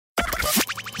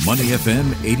Money FM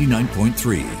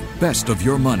 89.3, best of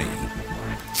your money.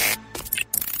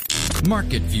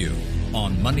 Market View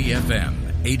on Money FM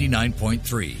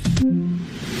 89.3.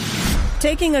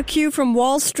 Taking a cue from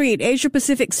Wall Street,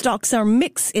 Asia-Pacific stocks are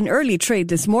mixed in early trade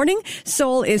this morning.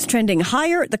 Seoul is trending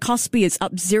higher. The Kospi is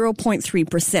up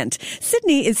 0.3%.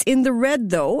 Sydney is in the red,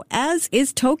 though, as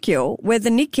is Tokyo, where the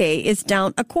Nikkei is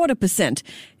down 0.25%.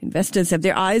 Investors have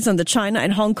their eyes on the China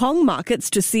and Hong Kong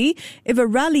markets to see if a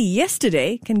rally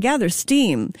yesterday can gather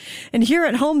steam. And here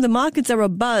at home, the markets are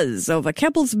abuzz over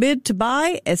Keppel's bid to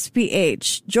buy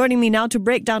SPH. Joining me now to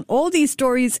break down all these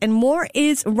stories and more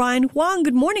is Ryan Huang.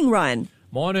 Good morning, Ryan.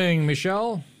 Morning,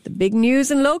 Michelle. The big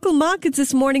news in local markets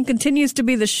this morning continues to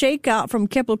be the shakeout from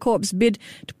Keppel Corp's bid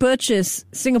to purchase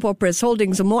Singapore Press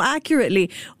Holdings, or more accurately,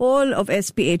 all of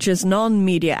SPH's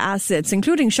non-media assets,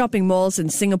 including shopping malls in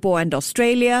Singapore and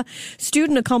Australia,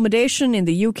 student accommodation in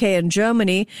the UK and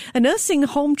Germany, a nursing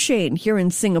home chain here in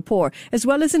Singapore, as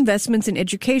well as investments in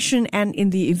education and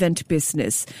in the event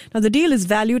business. Now, the deal is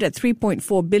valued at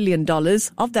 $3.4 billion.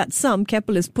 Of that sum,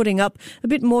 Keppel is putting up a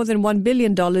bit more than $1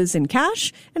 billion in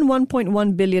cash and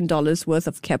 $1.1 billion worth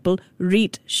of Keppel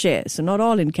REIT shares, so not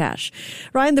all in cash.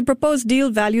 Ryan, the proposed deal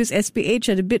values SPH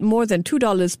at a bit more than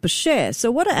 $2 per share. So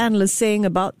what are analysts saying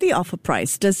about the offer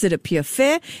price? Does it appear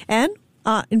fair, and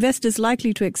are investors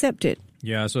likely to accept it?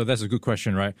 Yeah, so that's a good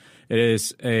question, right? It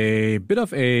is a bit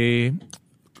of a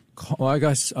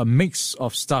mix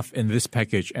of stuff in this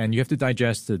package, and you have to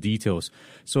digest the details.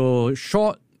 So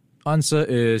short answer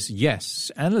is yes.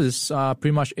 Analysts are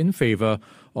pretty much in favor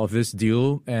of this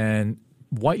deal and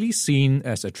widely seen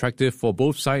as attractive for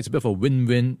both sides, a bit of a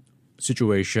win-win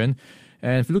situation.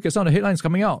 And if you look at some of the headlines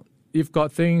coming out, you've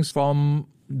got things from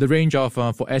the range of,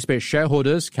 for SPH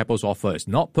shareholders, Keppel's offer is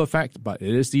not perfect, but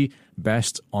it is the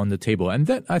best on the table. And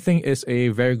that, I think, is a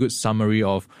very good summary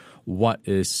of what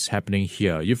is happening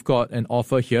here. You've got an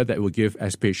offer here that will give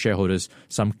SPH shareholders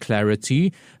some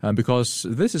clarity because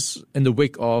this is in the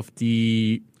wake of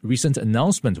the recent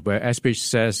announcement where SPH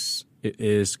says it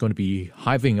is going to be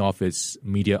hiving off its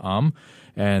media arm.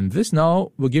 And this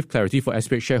now will give clarity for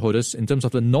SPH shareholders in terms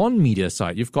of the non-media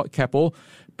side. You've got Keppel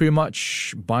pretty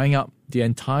much buying up the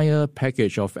entire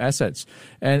package of assets.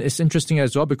 And it's interesting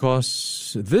as well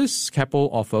because this Keppel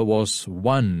offer was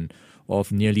one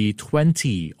of nearly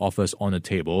 20 offers on the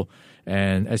table.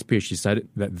 And SPH decided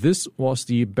that this was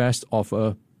the best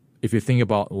offer if you think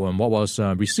about what was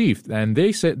received. And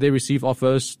they said they received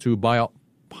offers to buy out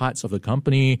parts of the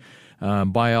company,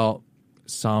 buy out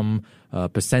some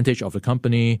percentage of the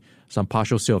company, some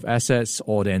partial sale of assets,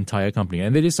 or the entire company.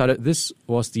 And they decided this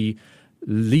was the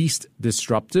least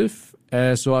disruptive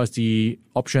as well as the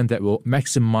option that will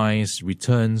maximize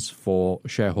returns for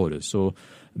shareholders. So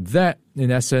that,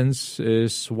 in essence,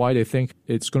 is why they think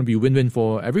it's going to be win-win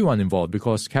for everyone involved,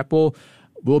 because Keppel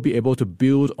will be able to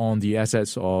build on the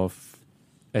assets of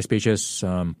SPH's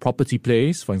property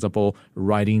plays, for example,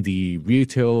 riding the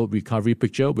retail recovery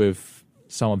picture with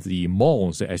some of the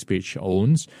malls that SPH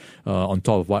owns on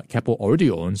top of what Keppel already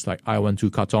owns, like I12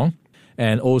 Katong,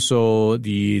 and also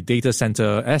the data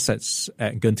center assets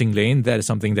at Genting Lane. That is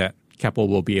something that Keppel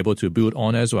will be able to build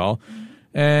on as well,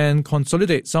 and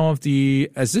consolidate some of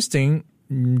the existing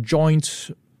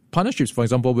joint partnerships, for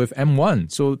example, with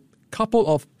M1. So couple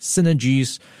of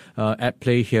synergies at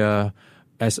play here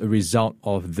as a result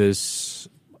of this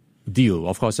deal.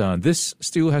 Of course, this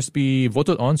still has to be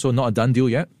voted on, so not a done deal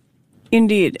yet.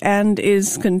 Indeed, and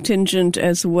is contingent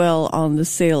as well on the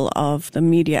sale of the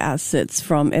media assets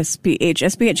from SPH.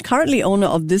 SPH, currently owner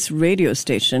of this radio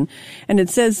station, and it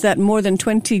says that more than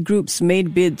 20 groups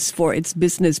made bids for its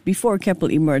business before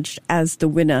Keppel emerged as the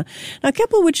winner. Now,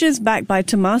 Keppel, which is backed by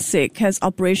Temasek, has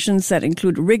operations that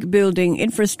include rig building,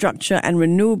 infrastructure, and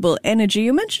renewable energy.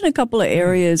 You mentioned a couple of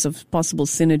areas of possible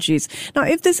synergies. Now,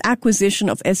 if this acquisition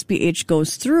of SPH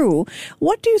goes through,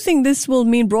 what do you think this will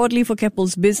mean broadly for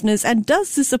Keppel's business, and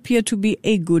does this appear to be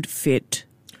a good fit?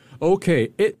 Okay,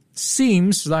 it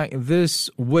seems like this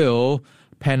will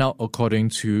pan out according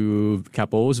to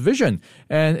Keppel's vision.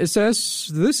 And it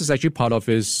says this is actually part of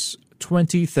his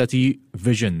 2030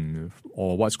 vision,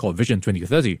 or what's called Vision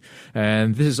 2030.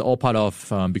 And this is all part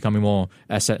of becoming more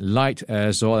asset light,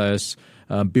 as well as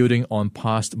building on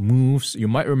past moves. You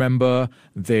might remember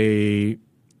they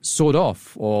sold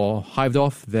off or hived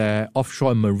off their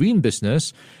offshore marine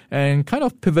business and kind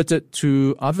of pivoted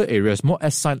to other areas, more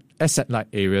asset-light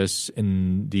areas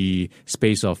in the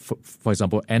space of, for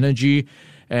example, energy.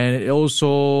 And it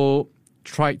also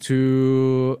tried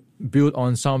to build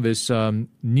on some of its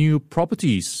new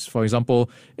properties, for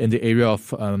example, in the area of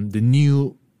the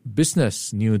new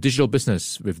business, new digital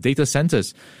business with data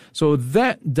centers. So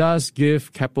that does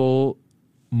give Keppel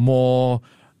more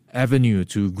avenue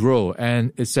to grow.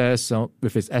 And it says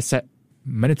with its asset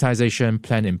monetization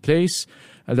plan in place,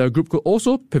 the group could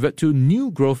also pivot to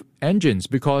new growth engines,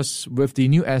 because with the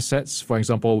new assets, for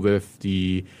example, with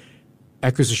the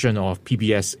acquisition of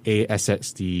PBSA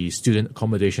assets, the student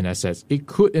accommodation assets, it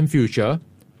could in future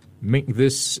make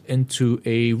this into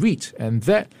a REIT. And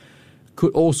that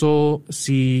could also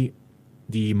see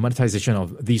the monetization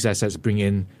of these assets bring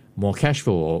in more cash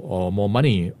flow or more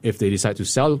money if they decide to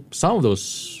sell some of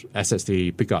those assets they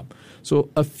pick up. So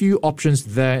a few options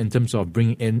there in terms of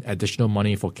bringing in additional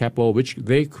money for Keppel, which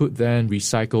they could then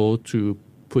recycle to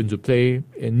put into play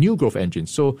in new growth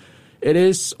engines. So it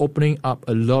is opening up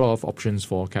a lot of options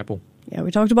for Keppel. Yeah,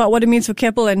 we talked about what it means for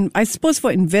Keppel, and I suppose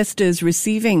for investors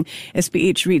receiving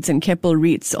SPH REITs and Keppel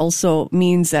REITs also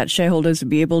means that shareholders will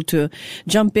be able to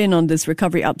jump in on this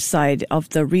recovery upside of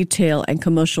the retail and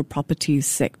commercial property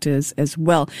sectors as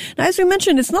well. Now, as we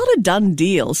mentioned, it's not a done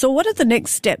deal. So what are the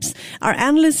next steps? Are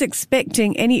analysts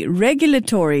expecting any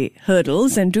regulatory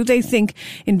hurdles, and do they think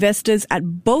investors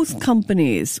at both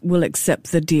companies will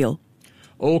accept the deal?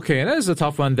 Okay, and that is a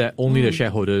tough one that only the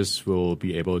shareholders will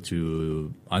be able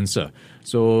to answer.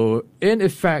 So, in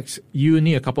effect, you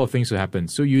need a couple of things to happen.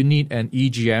 So, you need an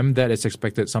EGM that is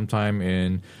expected sometime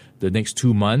in the next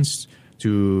 2 months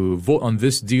to vote on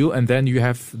this deal. And then you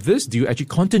have this deal actually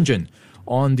contingent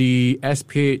on the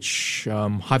SPH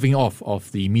hiving off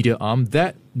of the media arm.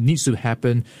 That needs to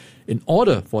happen in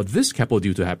order for this Keppel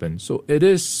deal to happen. So, it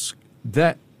is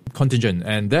that contingent,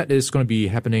 and that is going to be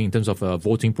happening in terms of a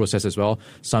voting process as well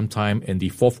sometime in the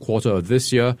fourth quarter of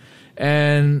this year.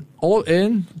 And all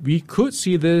in, we could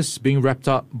see this being wrapped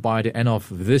up by the end of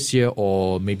this year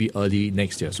or maybe early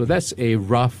next year. So that's a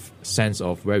rough sense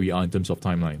of where we are in terms of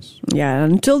timelines. Yeah,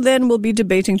 until then, we'll be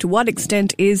debating to what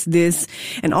extent is this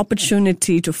an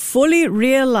opportunity to fully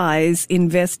realize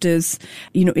investments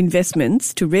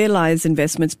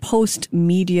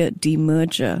post-media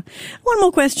demerger. One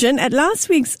more question. At last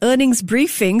week's earnings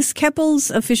briefings, Keppel's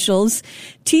officials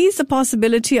teased the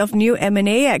possibility of new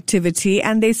M&A activity,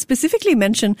 and they specifically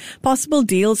mentioned possible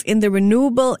deals in the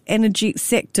renewable energy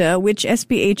sector, which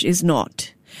SPH is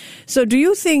not. So do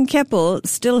you think Keppel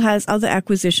still has other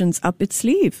acquisitions up its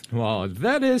sleeve? Wow,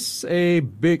 that is a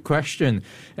big question.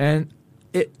 And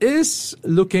it is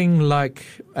looking like,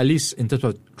 at least in terms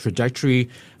of trajectory,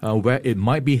 where it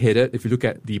might be headed. If you look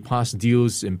at the past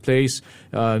deals in place,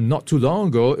 not too long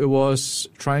ago, it was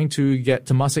trying to get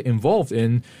Temasek involved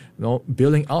in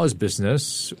building out its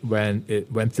business when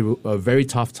it went through a very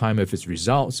tough time with its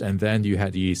results. And then you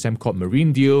had the Sembcorp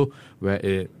Marine deal where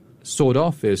it sold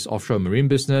off its offshore marine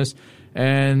business.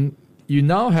 And you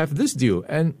now have this deal.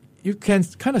 And you can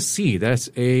kind of see there's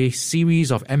a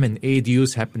series of M&A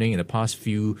deals happening in the past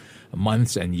few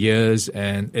months and years,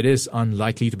 and it is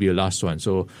unlikely to be the last one.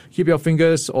 So keep your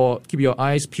fingers or keep your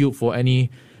eyes peeled for any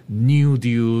new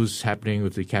deals happening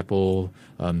with the Keppel,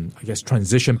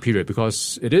 transition period,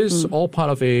 because it is all part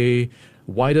of a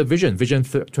wider Vision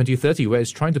 2030, where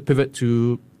it's trying to pivot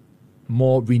to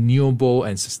more renewable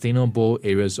and sustainable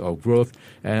areas of growth.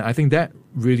 And I think that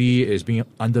really is being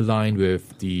underlined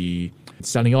with the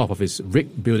selling off of its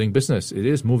rig building business. It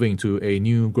is moving to a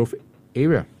new growth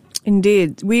area.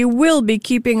 Indeed. We will be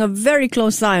keeping a very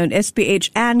close eye on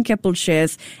SPH and Keppel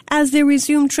shares as they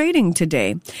resume trading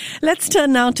today. Let's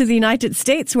turn now to the United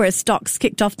States, where stocks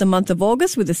kicked off the month of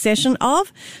August with a session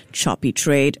of choppy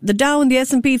trade. The Dow and the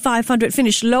S&P 500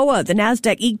 finished lower. The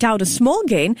Nasdaq eked out a small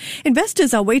gain.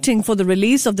 Investors are waiting for the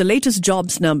release of the latest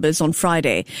jobs numbers on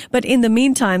Friday. But in the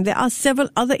meantime, there are several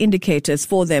other indicators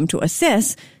for them to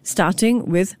assess, starting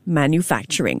with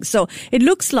manufacturing. So it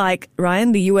looks like,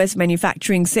 Ryan, the U.S.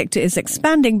 manufacturing sector is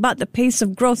expanding, but the pace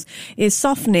of growth is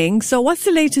softening. So what's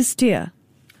the latest here?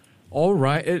 All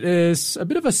right. It is a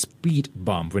bit of a speed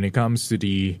bump when it comes to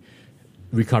the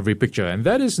recovery picture. And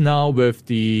that is now with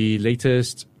the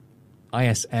latest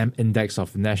ISM index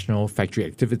of national factory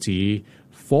activity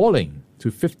falling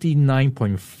to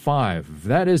 59.5.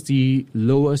 That is the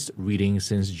lowest reading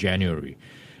since January.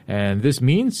 And this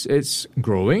means it's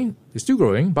growing. It's still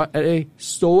growing, but at a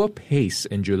slower pace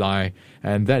in July.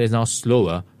 And that is now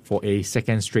slower for a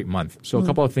second straight month. So a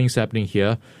couple of things happening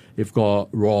here. You've got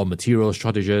raw material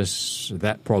shortages.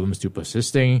 That problem is still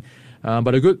persisting.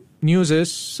 But the good news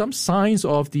is some signs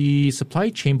of the supply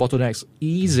chain bottlenecks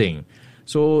easing.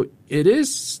 So it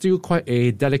is still quite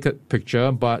a delicate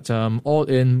picture, but all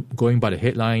in, going by the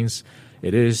headlines,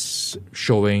 it is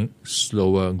showing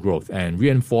slower growth and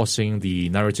reinforcing the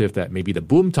narrative that maybe the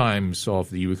boom times of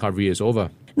the recovery is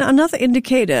over. Now, another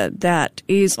indicator that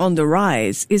is on the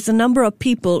rise is the number of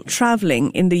people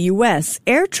traveling in the U.S.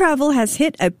 Air travel has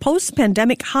hit a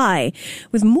post-pandemic high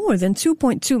with more than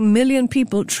 2.2 million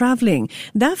people traveling.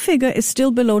 That figure is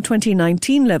still below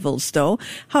 2019 levels, though.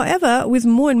 However, with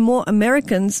more and more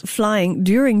Americans flying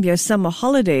during their summer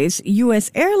holidays, U.S.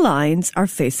 airlines are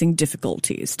facing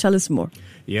difficulties. Tell us more.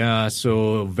 Yeah,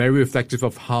 so very reflective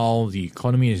of how the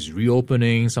economy is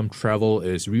reopening. Some travel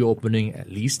is reopening, at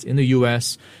least in the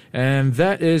US. And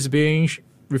that is being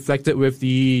reflected with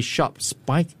the sharp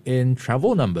spike in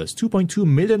travel numbers. 2.2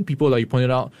 million people, like you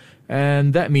pointed out.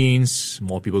 And that means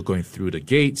more people going through the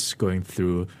gates, going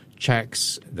through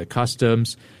checks, the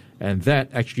customs. And that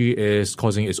actually is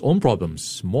causing its own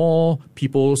problems. More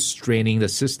people straining the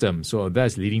system. So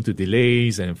that's leading to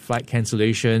delays and flight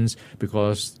cancellations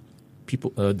because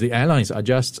the airlines are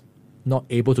just not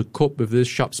able to cope with this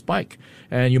sharp spike.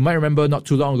 And you might remember not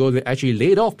too long ago, they actually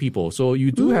laid off people. So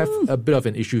you do have a bit of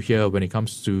an issue here when it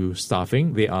comes to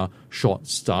staffing. They are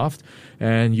short-staffed.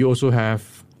 And you also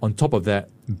have, on top of that,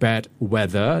 bad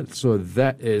weather. So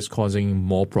that is causing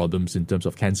more problems in terms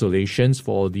of cancellations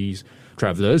for these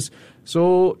travelers.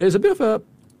 So it's a bit of a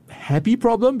happy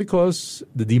problem because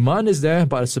the demand is there,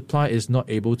 but the supply is not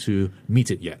able to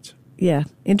meet it yet. Yeah.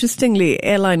 Interestingly,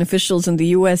 airline officials in the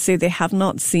U.S. say they have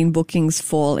not seen bookings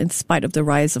fall in spite of the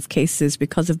rise of cases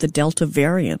because of the Delta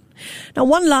variant. Now,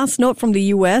 one last note from the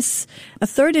U.S. A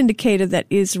third indicator that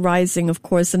is rising, of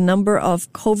course, the number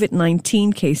of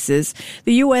COVID-19 cases.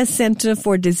 The U.S. Center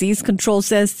for Disease Control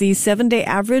says the 7-day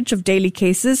average of daily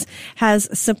cases has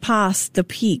surpassed the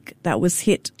peak that was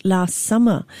hit last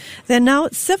summer. There are now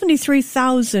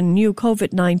 73,000 new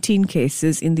COVID-19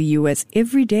 cases in the U.S.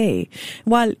 every day.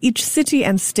 While each city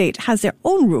and state has their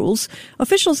own rules,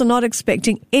 officials are not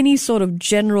expecting any sort of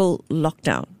general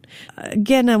lockdown.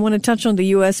 Again, I want to touch on the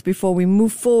U.S. before we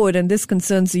move forward, and this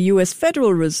concerns the U.S.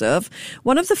 Federal Reserve.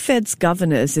 One of the Fed's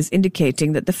governors is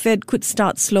indicating that the Fed could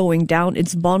start slowing down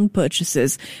its bond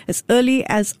purchases as early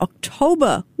as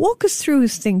October. Walk us through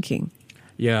his thinking.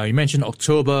 Yeah, you mentioned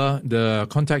October. The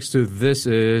context to this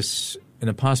is in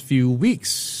the past few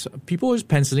weeks, people is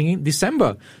penciling in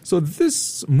December. So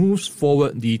this moves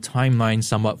forward the timeline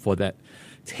somewhat for that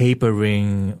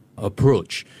tapering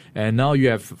approach. And now you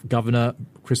have Governor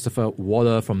Christopher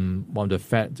Waller from one of the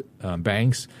Fed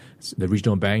banks, the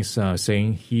regional banks,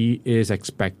 saying he is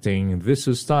expecting this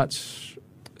to start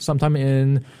sometime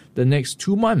in the next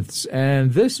 2 months.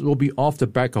 And this will be off the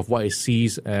back of what it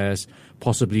sees as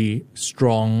possibly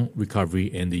strong recovery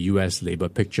in the U.S. labor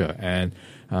picture. And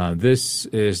this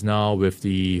is now with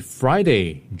the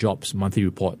Friday jobs monthly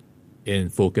report in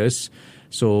focus.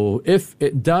 So if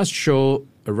it does show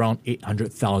around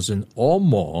 800,000 or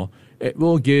more, it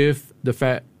will give the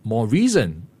Fed more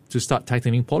reason to start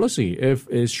tightening policy. If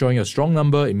it's showing a strong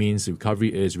number, it means the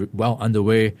recovery is well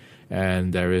underway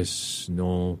and there is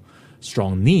no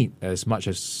strong need as much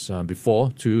as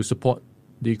before to support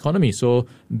the economy. So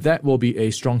that will be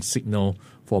a strong signal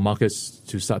for markets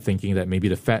to start thinking that maybe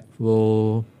the Fed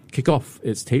will kick off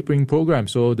its tapering program.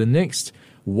 So the next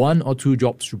 1 or 2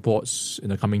 jobs reports in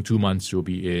the coming 2 months will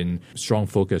be in strong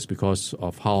focus because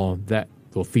of how that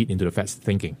will feed into the Fed's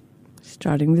thinking.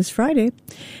 Starting this Friday.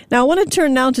 Now, I want to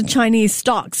turn now to Chinese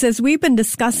stocks. As we've been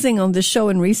discussing on the show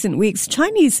in recent weeks,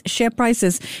 Chinese share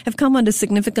prices have come under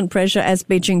significant pressure as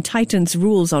Beijing tightens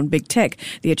rules on big tech,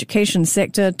 the education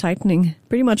sector tightening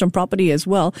pretty much on property as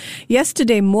well.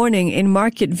 Yesterday morning in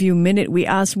Market View Minute, we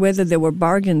asked whether there were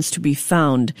bargains to be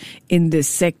found in this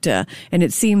sector. And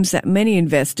it seems that many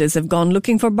investors have gone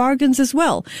looking for bargains as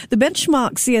well. The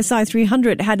benchmark CSI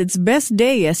 300 had its best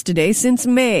day yesterday since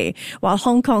May, while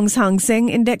Hong Kong's Hang Seng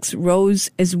Index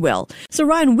rose as well. So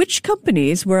Ryan, which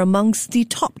companies were amongst the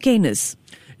top gainers?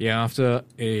 Yeah, after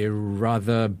a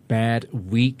rather bad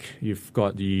week, you've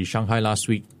got the Shanghai last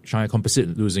week, Shanghai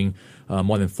Composite losing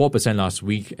more than 4% last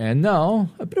week. And now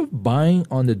a bit of buying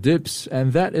on the dips,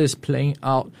 and that is playing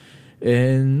out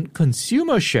in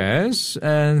consumer shares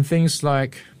and things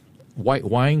like white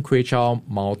wine, Kway Chow,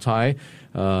 Mao Tai,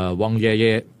 Wang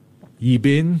Ye,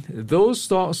 Yibin. Those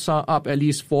stocks are up at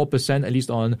least 4%, at least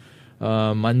on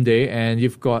Monday. And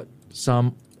you've got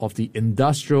some of the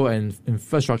industrial and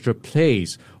infrastructure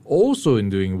plays also in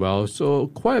doing well. So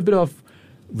quite a bit of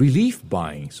relief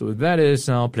buying. So that is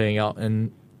now playing out.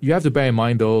 And you have to bear in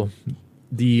mind, though,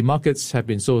 the markets have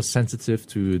been so sensitive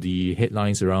to the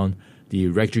headlines around the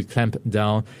regulatory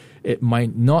clampdown. it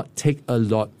might not take a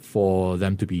lot for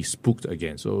them to be spooked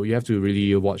again. So you have to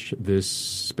really watch this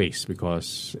space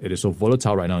because it is so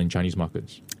volatile right now in Chinese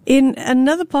markets. In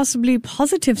another possibly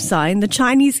positive sign, the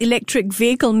Chinese electric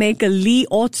vehicle maker Li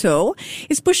Auto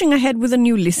is pushing ahead with a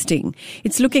new listing.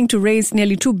 It's looking to raise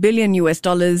nearly $2 billion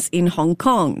in Hong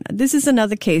Kong. This is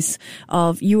another case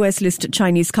of US-listed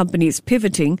Chinese companies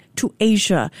pivoting to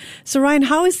Asia. So Ryan,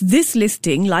 how is this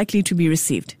listing likely to be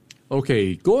received?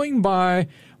 Okay, going by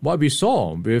what we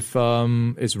saw with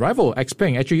its rival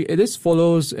XPeng, actually it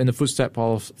follows in the footsteps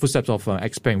of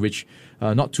XPeng, which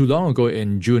not too long ago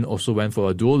in June also went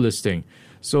for a dual listing.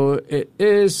 So it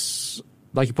is,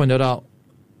 like you pointed out,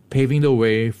 paving the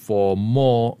way for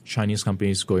more Chinese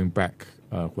companies going back,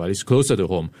 it's closer to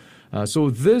home. So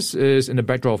this is in the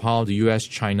backdrop of how the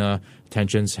US-China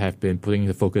tensions have been putting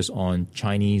the focus on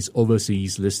Chinese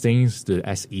overseas listings, the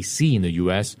SEC in the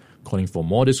US calling for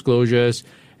more disclosures,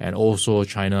 and also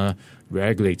China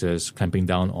regulators clamping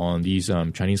down on these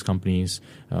Chinese companies,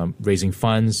 raising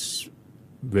funds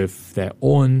with their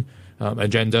own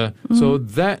agenda. Mm-hmm. So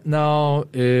that now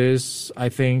is, I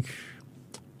think,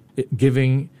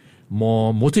 giving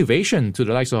more motivation to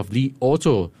the likes of Li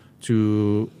Auto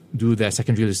to do their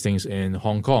secondary listings in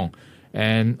Hong Kong.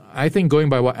 And I think going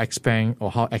by what XPeng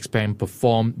or how XPeng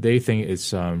performed, they think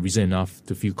it's reason enough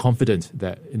to feel confident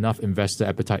that enough investor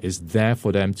appetite is there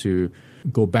for them to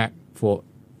go back for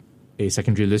a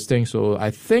secondary listing. So I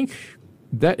think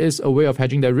that is a way of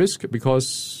hedging their risk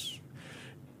because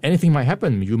anything might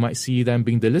happen. You might see them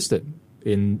being delisted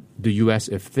in the US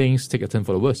if things take a turn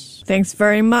for the worse. Thanks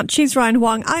very much. He's Ryan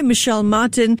Huang. I'm Michelle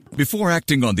Martin. Before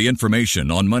acting on the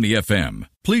information on Money FM,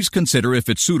 please consider if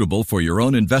it's suitable for your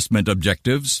own investment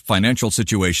objectives, financial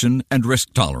situation, and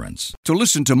risk tolerance. To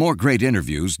listen to more great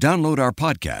interviews, download our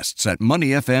podcasts at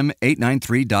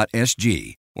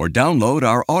moneyfm893.sg or download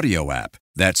our audio app.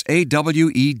 That's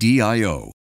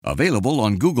AWEDIO. Available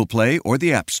on Google Play or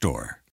the App Store.